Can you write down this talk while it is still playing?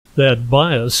that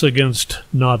bias against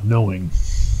not knowing.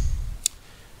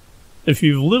 If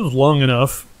you've lived long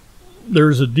enough,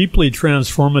 there's a deeply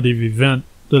transformative event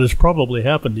that has probably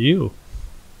happened to you.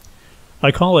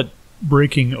 I call it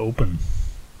breaking open.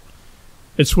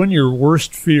 It's when your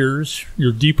worst fears,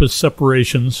 your deepest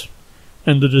separations,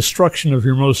 and the destruction of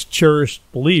your most cherished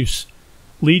beliefs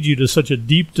lead you to such a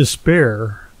deep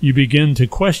despair, you begin to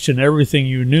question everything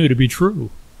you knew to be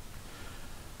true.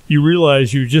 You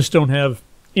realize you just don't have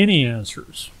any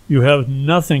answers. You have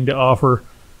nothing to offer,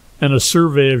 and a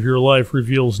survey of your life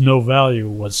reveals no value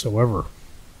whatsoever.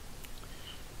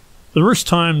 The first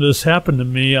time this happened to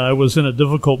me, I was in a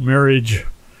difficult marriage,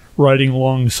 riding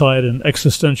alongside an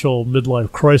existential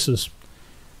midlife crisis.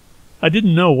 I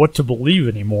didn't know what to believe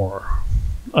anymore.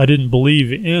 I didn't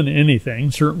believe in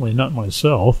anything, certainly not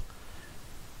myself.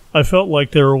 I felt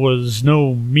like there was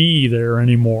no me there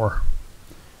anymore.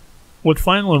 What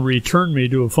finally returned me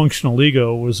to a functional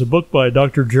ego was a book by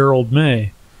Dr. Gerald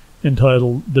May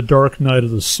entitled The Dark Night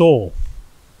of the Soul.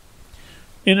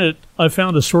 In it, I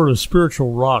found a sort of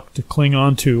spiritual rock to cling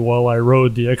onto while I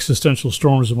rode the existential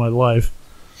storms of my life.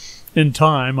 In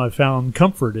time, I found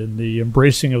comfort in the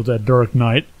embracing of that dark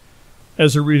night,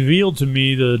 as it revealed to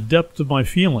me the depth of my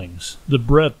feelings, the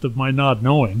breadth of my not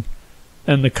knowing,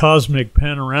 and the cosmic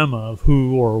panorama of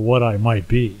who or what I might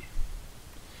be.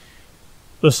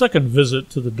 The second visit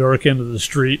to the dark end of the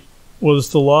street was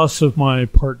the loss of my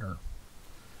partner.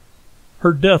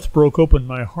 Her death broke open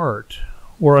my heart,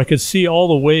 where I could see all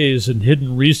the ways and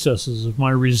hidden recesses of my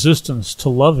resistance to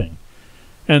loving,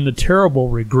 and the terrible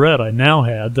regret I now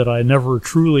had that I never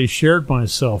truly shared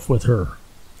myself with her.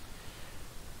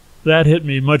 That hit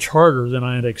me much harder than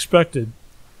I had expected,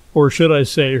 or should I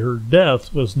say her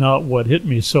death was not what hit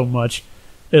me so much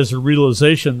as a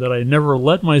realization that I never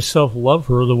let myself love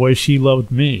her the way she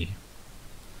loved me.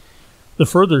 The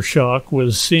further shock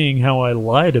was seeing how I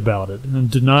lied about it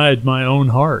and denied my own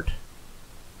heart.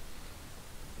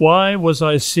 Why was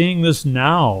I seeing this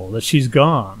now that she's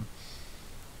gone?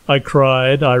 I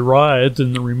cried, I writhed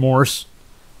in the remorse,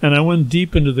 and I went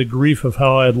deep into the grief of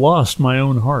how I had lost my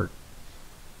own heart.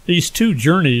 These two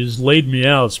journeys laid me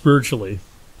out spiritually,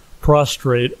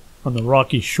 prostrate on the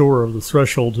rocky shore of the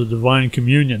threshold to divine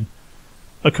communion,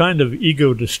 a kind of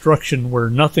ego destruction where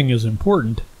nothing is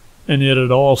important, and yet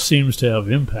it all seems to have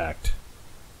impact.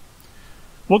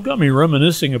 What got me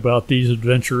reminiscing about these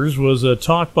adventures was a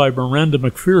talk by Miranda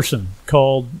McPherson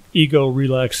called Ego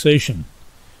Relaxation.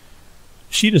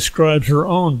 She describes her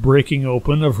own breaking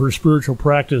open of her spiritual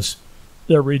practice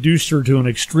that reduced her to an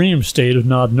extreme state of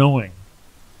not knowing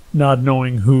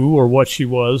who or what she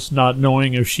was, not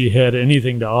knowing if she had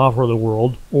anything to offer the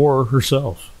world or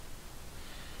herself.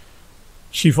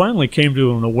 She finally came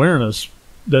to an awareness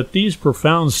that these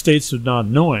profound states of not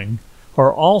knowing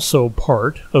are also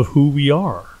part of who we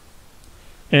are,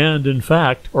 and in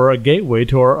fact are a gateway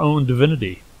to our own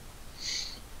divinity.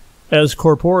 As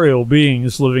corporeal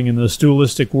beings living in this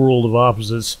dualistic world of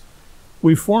opposites,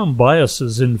 we form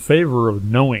biases in favor of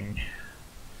knowing.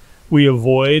 We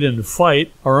avoid and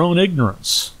fight our own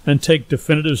ignorance and take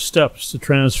definitive steps to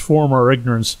transform our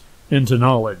ignorance into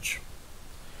knowledge.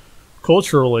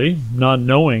 Culturally, not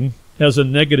knowing has a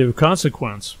negative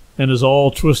consequence and is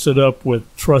all twisted up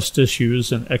with trust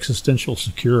issues and existential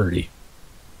security.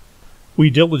 We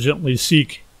diligently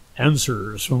seek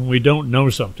answers when we don't know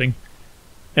something,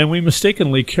 and we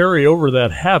mistakenly carry over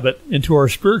that habit into our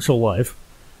spiritual life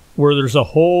where there's a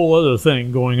whole other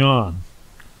thing going on.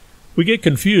 We get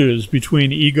confused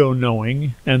between ego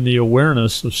knowing and the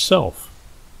awareness of self.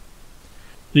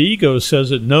 The ego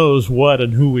says it knows what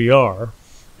and who we are.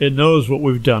 It knows what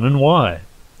we've done and why.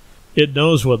 It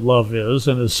knows what love is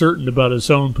and is certain about its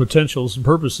own potentials and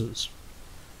purposes.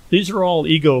 These are all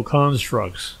ego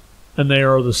constructs, and they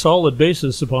are the solid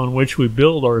basis upon which we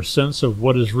build our sense of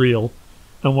what is real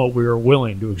and what we are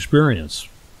willing to experience.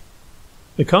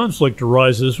 The conflict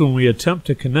arises when we attempt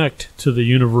to connect to the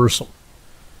universal.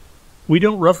 We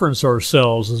don't reference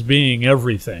ourselves as being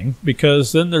everything,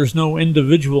 because then there's no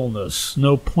individualness,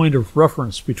 no point of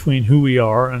reference between who we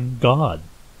are and God.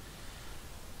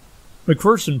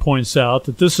 McPherson points out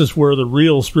that this is where the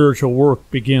real spiritual work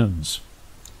begins.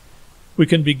 We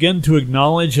can begin to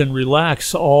acknowledge and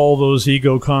relax all those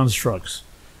ego constructs.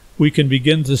 We can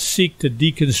begin to seek to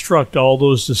deconstruct all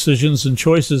those decisions and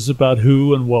choices about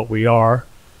who and what we are,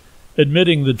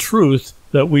 admitting the truth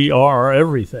that we are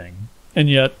everything, and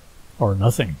yet are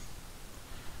nothing.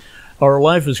 Our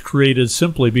life is created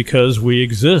simply because we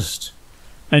exist,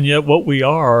 and yet what we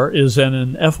are is an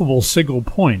ineffable single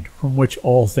point from which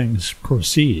all things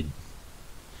proceed.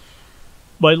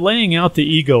 By laying out the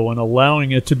ego and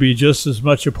allowing it to be just as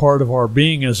much a part of our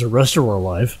being as the rest of our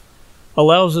life,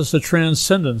 allows us the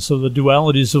transcendence of the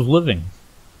dualities of living.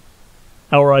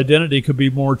 Our identity could be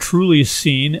more truly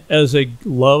seen as a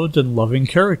loved and loving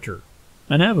character,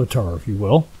 an avatar, if you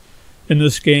will, in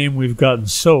this game we've gotten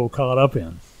so caught up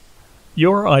in.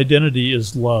 Your identity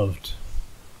is loved.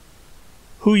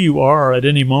 Who you are at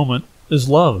any moment is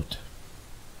loved.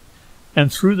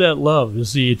 And through that love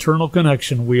is the eternal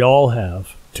connection we all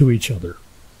have to each other.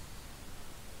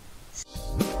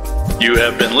 You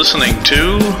have been listening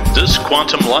to This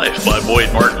Quantum Life by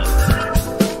Boyd Martin,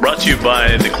 brought to you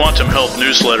by the Quantum Health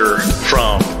Newsletter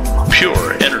from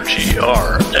Pure Energy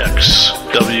RX,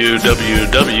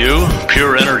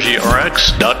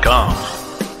 www.pureenergyrx.com.